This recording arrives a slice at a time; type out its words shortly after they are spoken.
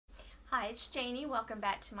Hi, it's Janie. Welcome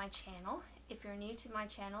back to my channel. If you're new to my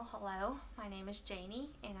channel, hello. My name is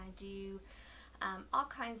Janie and I do all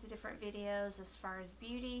kinds of different videos as far as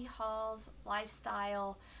beauty, hauls,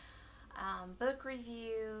 lifestyle, book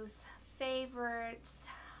reviews, favorites,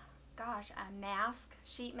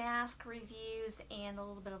 sheet mask reviews, and a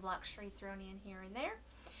little bit of luxury thrown in here and there.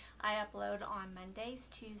 I upload on Mondays,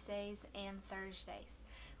 Tuesdays, and Thursdays.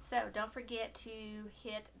 So don't forget to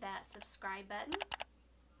hit that subscribe button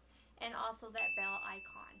and also that bell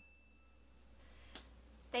icon.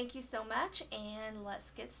 Thank you so much, and let's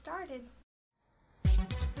get started.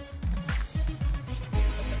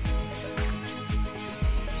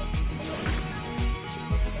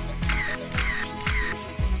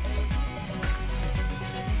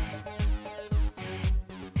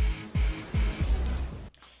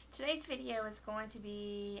 Today's video is going to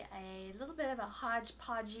be a little bit of a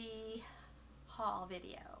hodgepodgey haul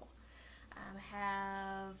video. I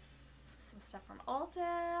have some stuff from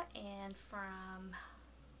Ulta and from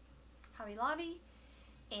Hobby Lobby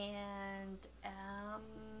and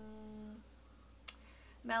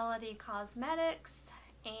Melody Cosmetics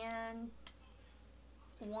and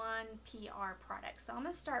one PR product. So I'm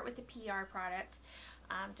going to start with the PR product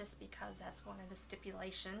just because that's one of the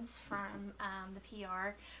stipulations from the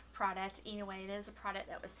PR product. Anyway, it is a product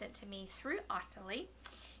that was sent to me through Ulta,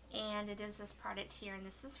 and it is this product here, and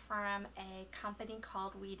this is from a company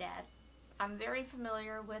called Ouidad. I'm very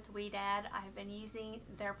familiar with Ouidad. I've been using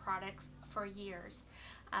their products for years.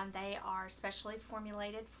 They are specially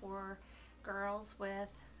formulated for girls,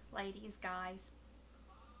 ladies, guys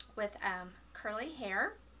with curly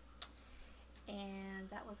hair. And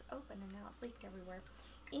that was open and now it's leaked everywhere.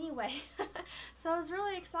 Anyway, so I was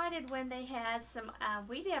really excited when they had some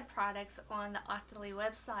Ouidad products on the Ulta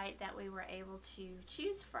website that we were able to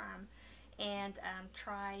choose from and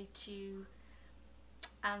try to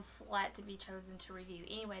select to be chosen to review.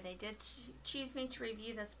 Anyway, they did choose me to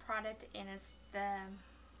review this product, and it's the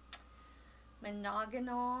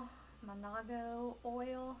Mongongo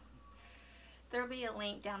oil. There'll be a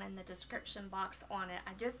link down in the description box on it.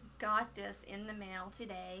 I just got this in the mail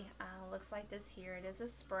today. Looks like this here. It is a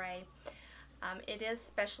spray. It is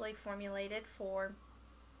specially formulated for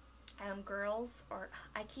girls, or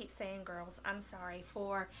I keep saying girls, I'm sorry,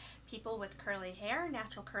 for people with curly hair,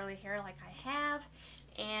 natural curly hair like I have.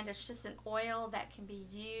 And it's just an oil that can be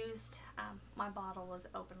used. My bottle was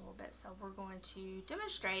open a little bit, so we're going to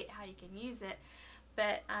demonstrate how you can use it.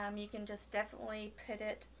 But you can just definitely put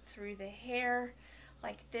it through the hair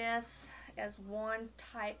like this as one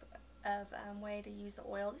type of way to use the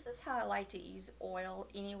oil. This is how I like to use oil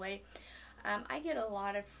anyway. I get a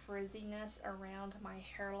lot of frizziness around my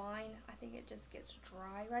hairline. I think it just gets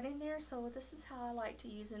dry right in there. So this is how I like to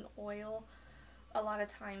use an oil a lot of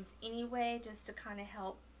times anyway, just to kind of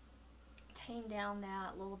help tame down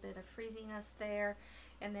that little bit of frizziness there.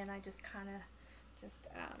 And then I just kind of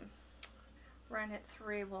run it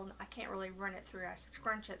through. Well, I can't really run it through. I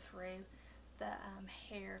scrunch it through the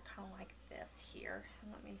hair kind of like this here.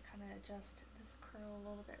 And let me kind of adjust this curl a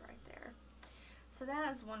little bit right there. So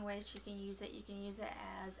that is one way that you can use it. You can use it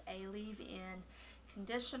as a leave-in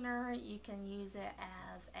conditioner. You can use it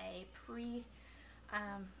as a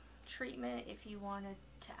treatment if you wanted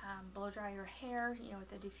to blow dry your hair. You know, with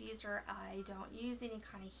the diffuser, I don't use any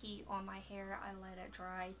kind of heat on my hair. I let it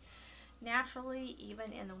dry naturally.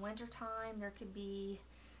 Even in the winter time, there could be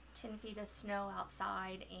 10 feet of snow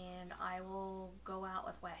outside and I will go out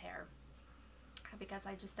with wet hair because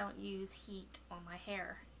I just don't use heat on my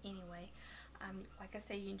hair anyway. Like I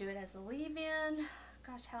say, you can do it as a leave-in.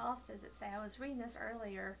 Gosh, how else does it say? I was reading this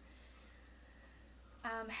earlier.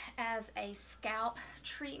 As a scalp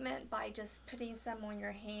treatment by just putting some on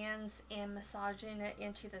your hands and massaging it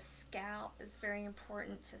into the scalp is very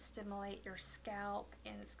important to stimulate your scalp,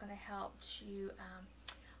 and it's going to help to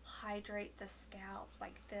hydrate the scalp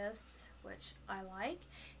like this, which I like.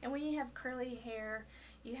 And when you have curly hair,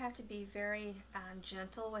 you have to be very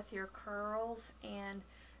gentle with your curls and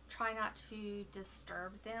try not to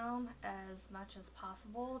disturb them as much as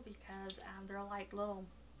possible because they're like little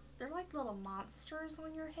monsters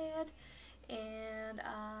on your head and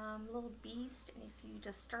little beasts, and if you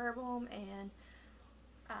disturb them and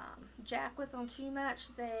jack with them too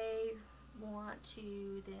much, they want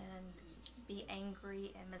to then be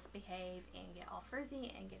angry and misbehave and get all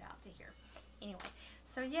frizzy and get out to here. Anyway,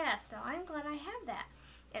 so yeah, so I'm glad I have that.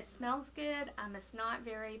 It smells good. It's not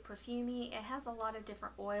very perfumey. It has a lot of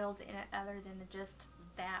different oils in it other than just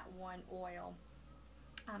that one oil.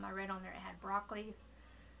 I read on there it had broccoli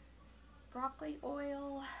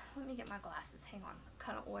oil. Let me get my glasses. Hang on. What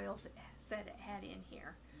kind of oils it said it had in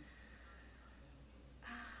here.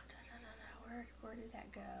 where did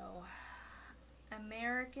that go?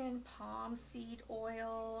 American palm seed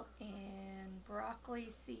oil and broccoli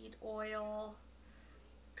seed oil,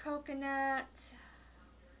 coconut,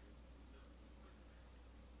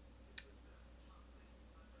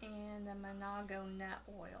 and the Mongongo nut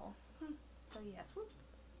oil. So yes, whoop,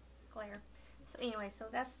 glare. So anyway, so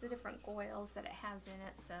that's the different oils that it has in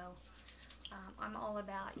it. So I'm all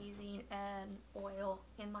about using an oil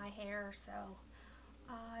in my hair, so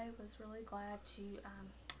I was really glad to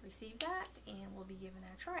receive that, and we'll be giving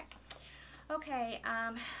that a try. Okay,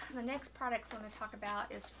 the next products I'm going to talk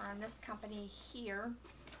about is from this company here,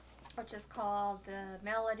 which is called the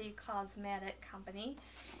Melody Cosmetic Company.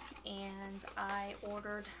 And I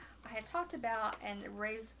had talked about a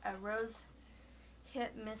rose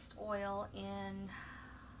hip mist oil in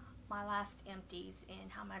my last empties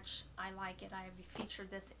and how much I like it. I have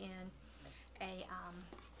featured this in a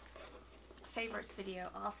favorites video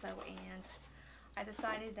also, and I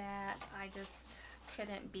decided that I just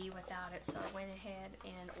couldn't be without it, so I went ahead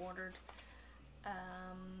and ordered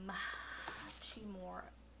 2 more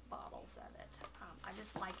bottles of it. I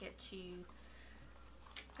just like it to,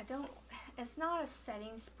 it's not a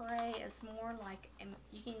setting spray, it's more like,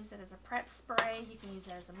 you can use it as a prep spray, you can use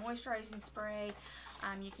it as a moisturizing spray,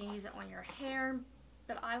 you can use it on your hair,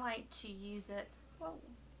 but I like to use it, whoa,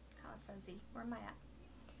 kind of fuzzy, where am I at?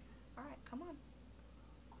 Alright, come on.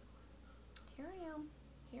 Here I am,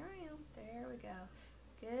 there we go.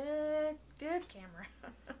 Good camera.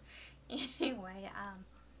 Anyway,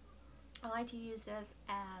 I like to use this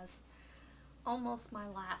as almost my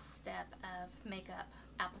last step of makeup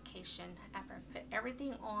application. After I put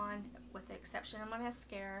everything on, with the exception of my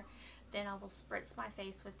mascara, then I will spritz my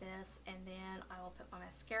face with this, and then I will put my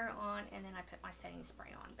mascara on, and then I put my setting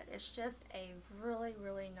spray on. But it's just a really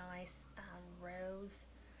nice rose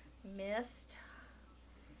mist.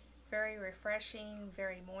 Very refreshing,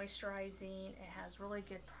 very moisturizing. It has really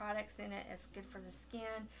good products in it. It's good for the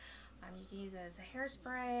skin. You can use it as a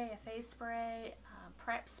hairspray, a face spray,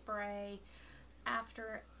 prep spray,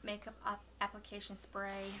 after makeup application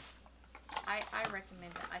spray. I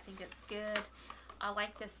recommend it. I think it's good. I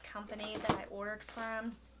like this company that I ordered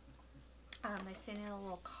from. They sent in a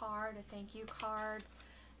little card, a thank you card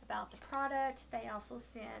about the product. They also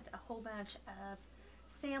sent a whole bunch of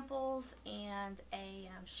samples and a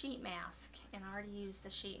sheet mask, and I already used the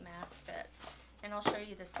sheet mask, and I'll show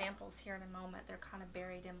you the samples here in a moment. They're kind of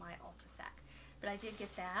buried in my Ulta sack, but I did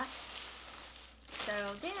get that. So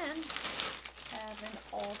then I have an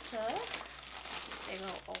Ulta, a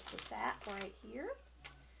little Ulta sack right here.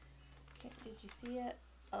 Okay, did you see it?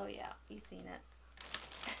 Oh yeah, you've seen it.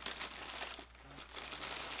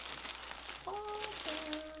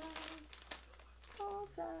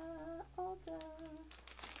 Ulta.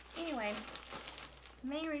 Anyway, the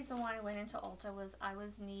main reason why I went into Ulta was I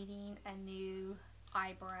was needing a new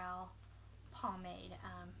eyebrow pomade.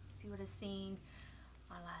 If you would have seen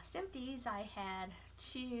my last empties, I had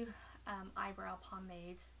 2 eyebrow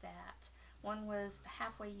pomades that one was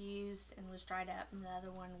halfway used and was dried up, and the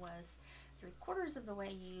other one was 3/4 of the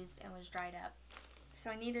way used and was dried up.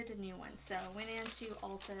 So I needed a new one. So I went into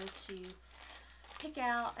Ulta to pick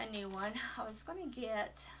out a new one. I was going to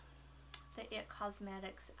get the It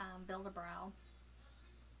Cosmetics Build-A-Brow.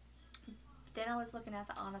 Then I was looking at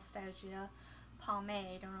the Anastasia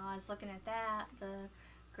pomade, and when I was looking at that, the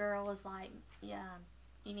girl was like, yeah,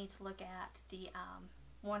 you need to look at the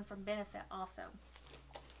one from Benefit also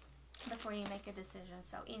before you make a decision.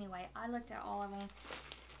 So anyway, I looked at all of them,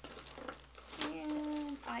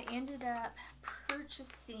 and I ended up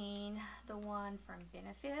purchasing the one from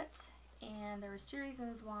Benefit, and there was 2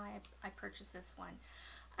 reasons why I purchased this one.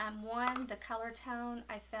 One, the color tone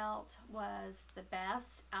I felt was the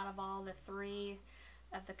best out of all the 3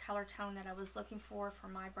 of the color tone that I was looking for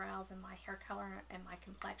my brows and my hair color and my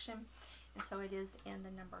complexion, and so it is in the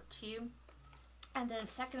number 2. And then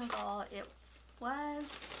second of all, it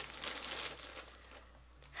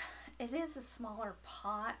is a smaller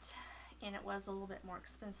pot, and it was a little bit more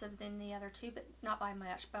expensive than the other 2, but not by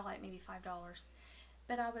much, by like maybe $5.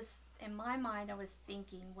 But in my mind, I was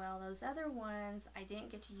thinking, well, those other ones, I didn't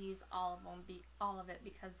get to use all of it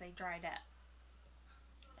because they dried up.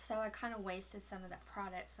 So I kind of wasted some of that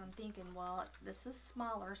product. So I'm thinking, well, this is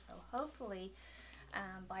smaller, so hopefully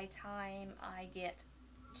by time I get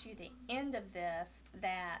to the end of this,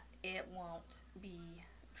 that it won't be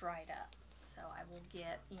dried up. So I will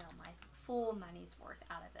get, my full money's worth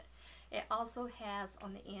out of it. It also has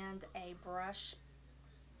on the end a brush.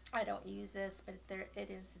 I don't use this, but it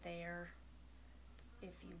is there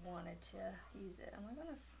if you wanted to use it.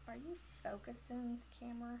 Are you focusing,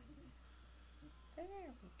 camera?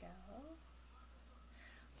 There we go.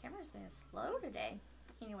 camera's been slow today.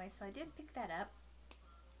 Anyway, so I did pick that up.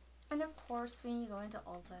 And of course, when you go into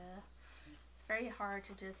Ulta, it's very hard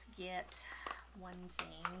to just get one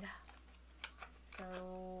thing.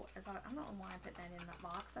 So, I don't know why I put that in the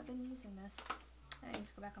box. I've been using this. I need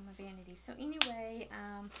to go back on my vanity. So anyway,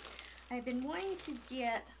 I've been wanting to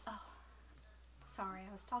get, oh, sorry,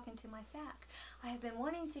 I was talking to my sack. I have been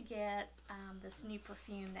wanting to get this new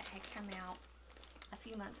perfume that had come out a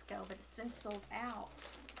few months ago, but it's been sold out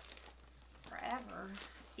forever,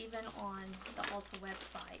 even on the Ulta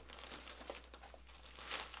website.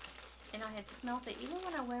 And I had smelt it even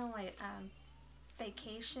when I went on my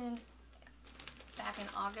vacation back in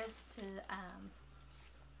August to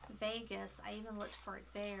Vegas. I even looked for it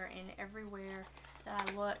there, and everywhere that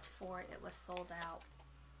I looked for it, it was sold out.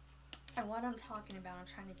 And what I'm talking about, I'm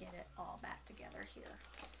trying to get it all back together here.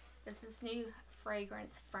 This is new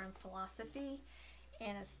fragrance from Philosophy,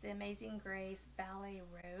 and it's the Amazing Grace Ballet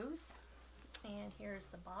Rose. And here's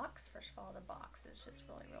the box. First of all, the box is just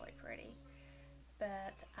really, really pretty.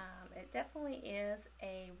 But it definitely is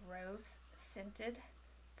a rose scented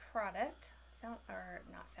product. Or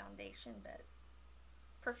not foundation, but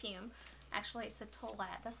perfume. Actually, it's a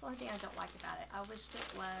toilette. That's the only thing I don't like about it. I wished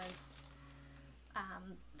it was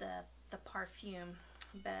the perfume,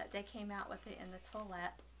 but they came out with it in the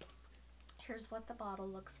toilette. Here's what the bottle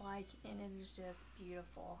looks like, and it is just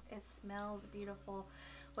beautiful. It smells beautiful,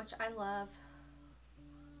 which I love.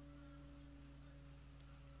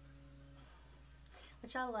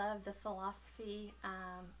 The Philosophy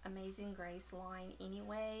Amazing Grace line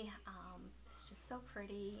anyway. It's just so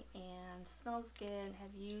pretty and smells good.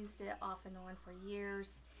 Have used it off and on for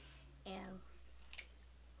years, and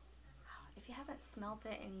if you haven't smelt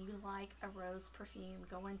it and you like a rose perfume,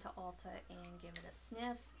 go into Ulta and give it a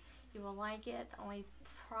sniff. You will like it. The only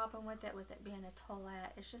problem with it being a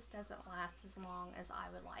toilette, it just doesn't last as long as I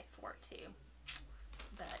would like for it to.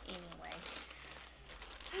 But anyway.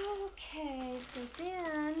 Okay, so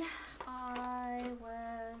then I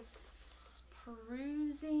was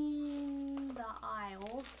perusing the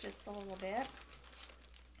aisles just a little bit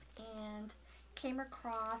and came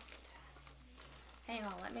across, hang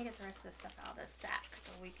on, let me get the rest of this stuff out of this sack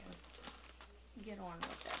so we can get on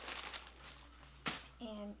with this.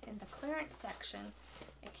 And in the clearance section,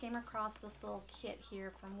 I came across this little kit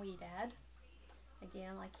here from Weedad.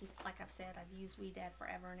 Again, like I've said, I've used Weedad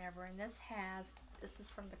forever and ever, and this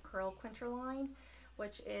is from the Curl Quencher line,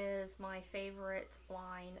 which is my favorite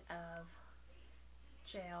line of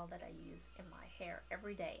gel that I use in my hair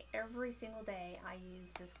every day. Every single day I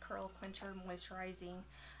use this Curl Quencher moisturizing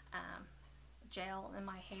gel in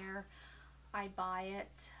my hair. I buy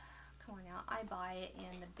it, come on now, I buy it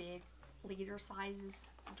in the big liter sizes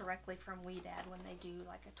directly from Weedad when they do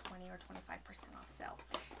like a 20 or 25% off sale.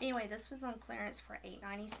 Anyway, this was on clearance for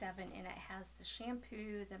 $8.97, and it has the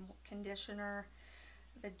shampoo, the conditioner,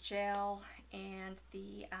 the gel, and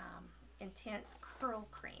the intense curl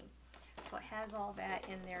cream. So it has all that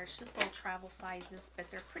in there. It's just little travel sizes, but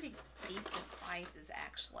they're pretty decent sizes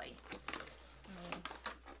actually. I mean,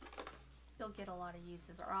 you'll get a lot of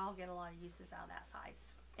uses, or I'll get a lot of uses out of that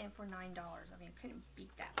size. And for $9, I mean, couldn't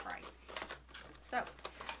beat that price. So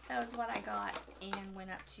that was what I got, and went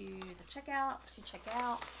up to the checkouts to check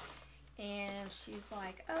out. And she's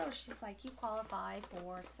like, you qualify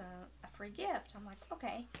for a free gift. I'm like,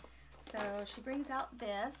 okay. So she brings out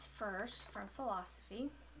this first from Philosophy,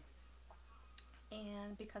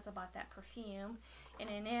 and because I bought that perfume, and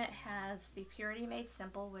in it has the Purity Made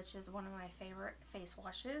Simple, which is one of my favorite face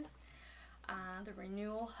washes, the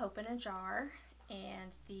Renewal Hope in a Jar,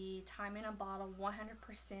 and the Time in a Bottle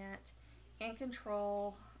 100% In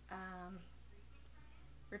Control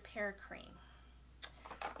Repair Cream.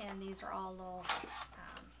 And these are all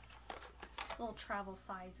little travel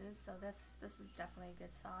sizes, so this is definitely a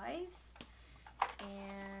good size,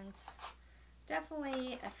 and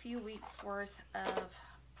definitely a few weeks worth of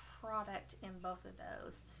product in both of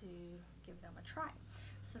those to give them a try.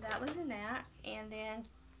 So that was in that, and then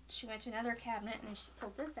she went to another cabinet and then she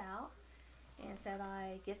pulled this out and said,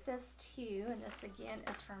 I get this too, and this again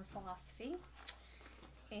is from Philosophy,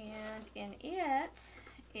 and in it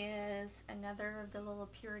is another of the little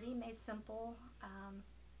Purity Made Simple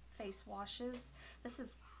face washes. This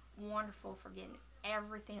is wonderful for getting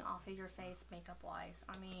everything off of your face makeup wise.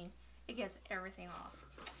 I mean, it gets everything off.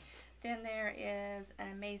 Then there is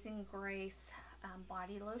an Amazing Grace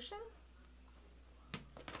body lotion,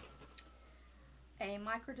 a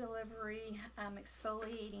micro delivery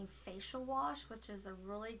exfoliating facial wash, which is a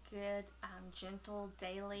really good gentle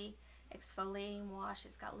daily exfoliating wash.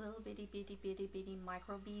 It's got little bitty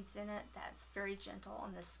micro beads in it that's very gentle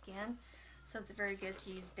on the skin, so it's very good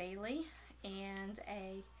to use daily. And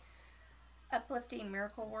a Uplifting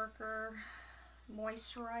Miracle Worker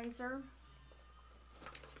moisturizer,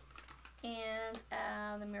 and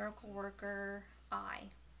the Miracle Worker eye.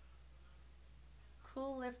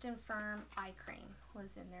 Cool Lift and Firm eye cream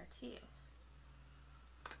was in there too.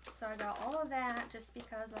 So I got all of that just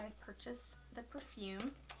because I purchased the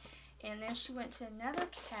perfume. And then she went to another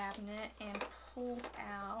cabinet and pulled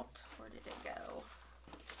out, where did it go?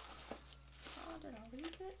 Oh, did I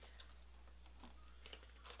lose it?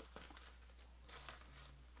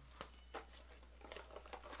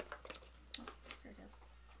 Oh, here it is.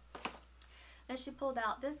 Then she pulled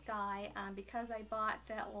out this guy, because I bought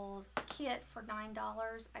that little kit for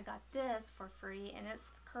 $9, I got this for free, and it's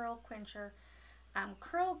Curl Quencher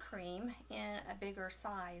curl cream in a bigger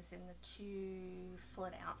size, in the 2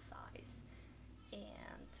 foot ounce size.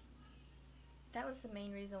 And that was the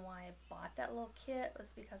main reason why I bought that little kit, was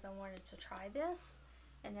because I wanted to try this,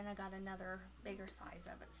 and then I got another bigger size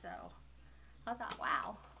of it. So I thought,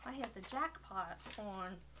 wow, I hit the jackpot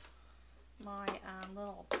on my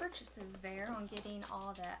little purchases there, on getting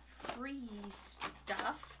all that free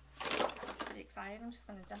stuff. I was pretty excited. I'm just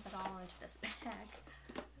going to dump it all into this bag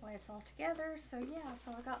while it's all together. So yeah,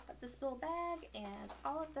 so I got this little bag and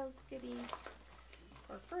all of those goodies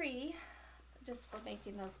for free, just for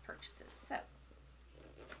making those purchases. So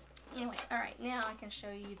anyway, alright, now I can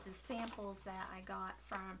show you the samples that I got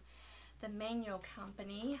from the Mongongo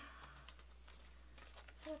company.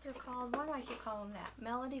 Is that what they're called? Why do I keep calling that?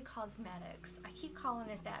 Melody Cosmetics. I keep calling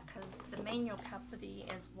it that because the Mongongo company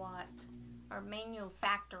is what, or Mongongo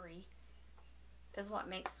factory is what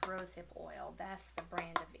makes rosehip oil. That's the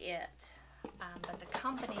brand of it. But the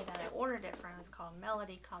company that I ordered it from is called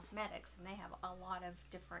Melody Cosmetics, and they have a lot of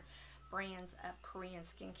different brands of Korean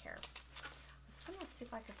skincare. I was going to see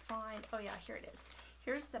if I could find, oh yeah, here it is.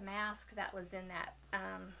 Here's the mask that was in that,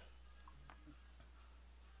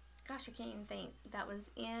 gosh, I can't even think, that was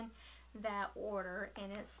in that order,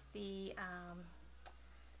 and it's the, oh,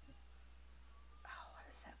 what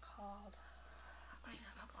is that called? I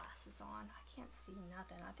got my glasses on. I can't see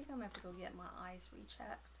nothing. I think I'm going to have to go get my eyes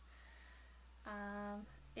rechecked.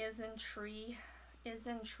 Isn't Tree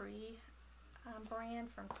brand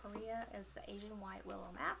from Korea is the Asian White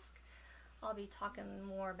Willow Mask. I'll be talking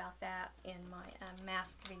more about that in my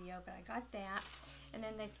mask video, but I got that. And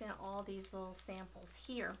then they sent all these little samples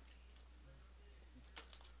here.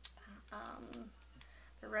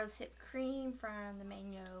 The Rosehip Cream from the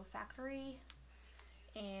Mongongo factory.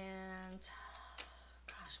 And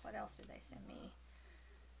gosh, what else did they send me?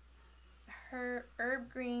 Her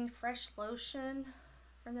Herb Green Fresh Lotion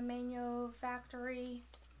from the Mongongo factory.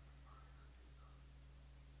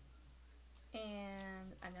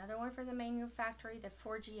 And another one from the Mongongo factory, the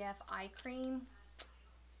 4GF Eye Cream.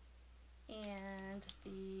 And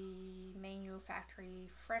the Mongongo factory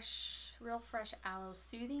Real Fresh Aloe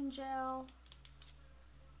Soothing Gel.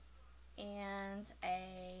 And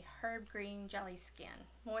a Herb Green Jelly Skin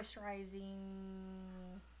moisturizing,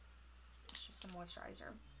 it's just a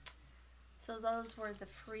moisturizer. So those were the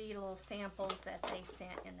free little samples that they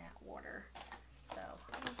sent in that order. So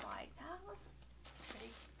I was like, that was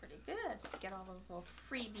pretty good. Get all those little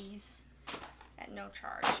freebies at no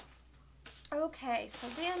charge. Okay, so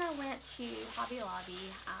then I went to Hobby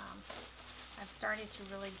Lobby. I've started to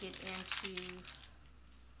really get into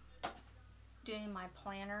doing my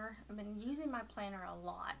planner. I've been using my planner a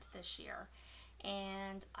lot this year,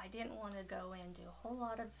 and I didn't want to go and do a whole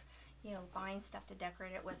lot of, you know, buying stuff to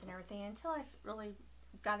decorate it with and everything until I really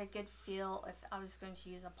got a good feel if I was going to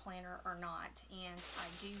use a planner or not. And I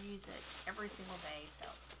do use it every single day, so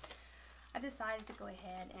I decided to go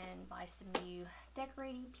ahead and buy some new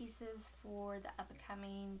decorating pieces for the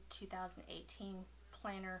upcoming 2018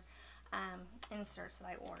 planner inserts that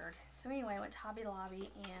I ordered. So anyway, I went to Hobby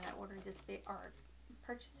Lobby and I ordered this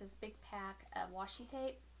purchased this big pack of washi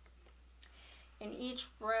tape. And each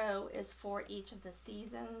row is for each of the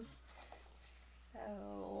seasons.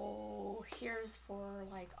 So here's for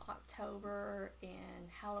like October and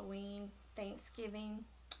Halloween, Thanksgiving.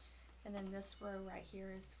 And then this row right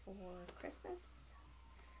here is for Christmas.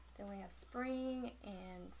 Then we have spring,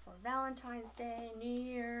 and for Valentine's Day, New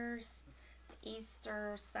Year's,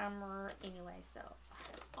 Easter, summer. Anyway, so I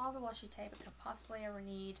have all the washi tape I could possibly ever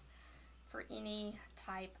need for any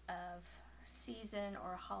type of season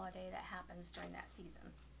or holiday that happens during that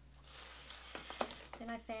season. Then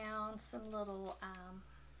I found some little,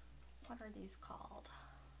 what are these called?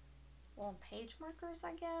 Little page markers,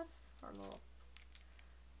 I guess, or little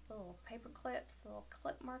paper clips, little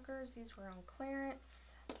clip markers. These were on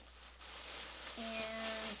clearance.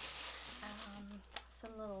 And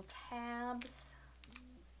some little tabs.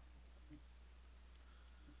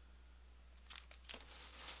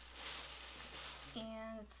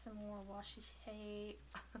 And some more washi tape.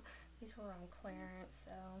 These were on clearance,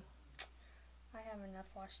 so I have enough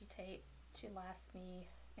washi tape to last me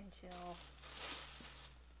until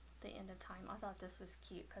the end of time. I thought this was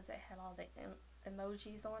cute because it had all the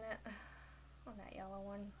emojis on it, on that yellow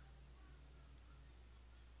one.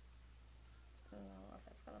 I don't know if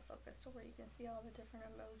that's going to focus to where you can see all the different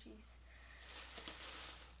emojis.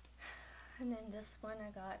 And then this one I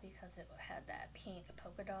got because it had that pink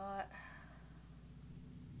polka dot.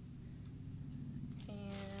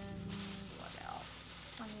 And what else?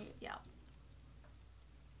 Yeah.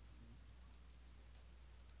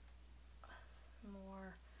 Some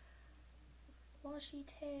more washi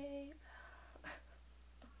tape.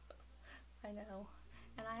 I know.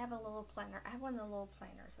 And I have a little planner. I have one of the little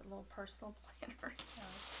planners, a little personal planner. So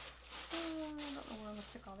I don't know where I'm gonna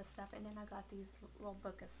stick all this stuff. And then I got these little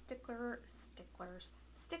book of stickers,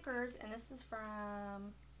 and this is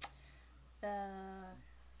from the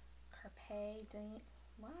Carpe Diem.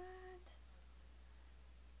 What?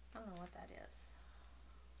 I don't know what that is.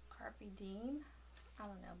 Carpe Diem. I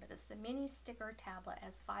don't know, but it's the mini sticker tablet.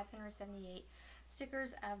 Has 578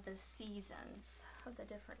 stickers of the seasons, of the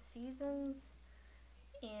different seasons.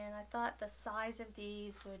 And I thought the size of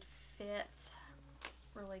these would fit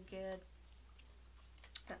really good.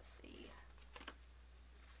 Let's see.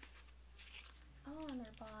 Oh, and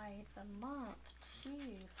they're by the month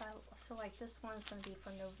too. So like this one's going to be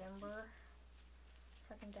for November.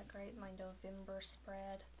 So I can decorate my November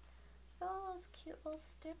spread. Oh, those cute little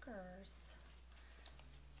stickers.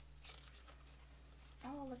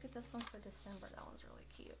 Oh, look at this one for December. That one's really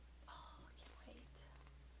cute. Oh, I can't wait.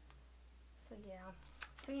 So yeah.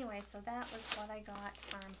 So anyway, so that was what I got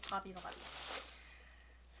from Hobby Lobby.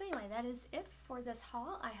 So anyway, that is it for this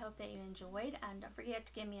haul. I hope that you enjoyed, and don't forget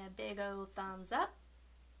to give me a big old thumbs up,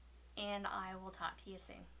 and I will talk to you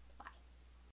soon.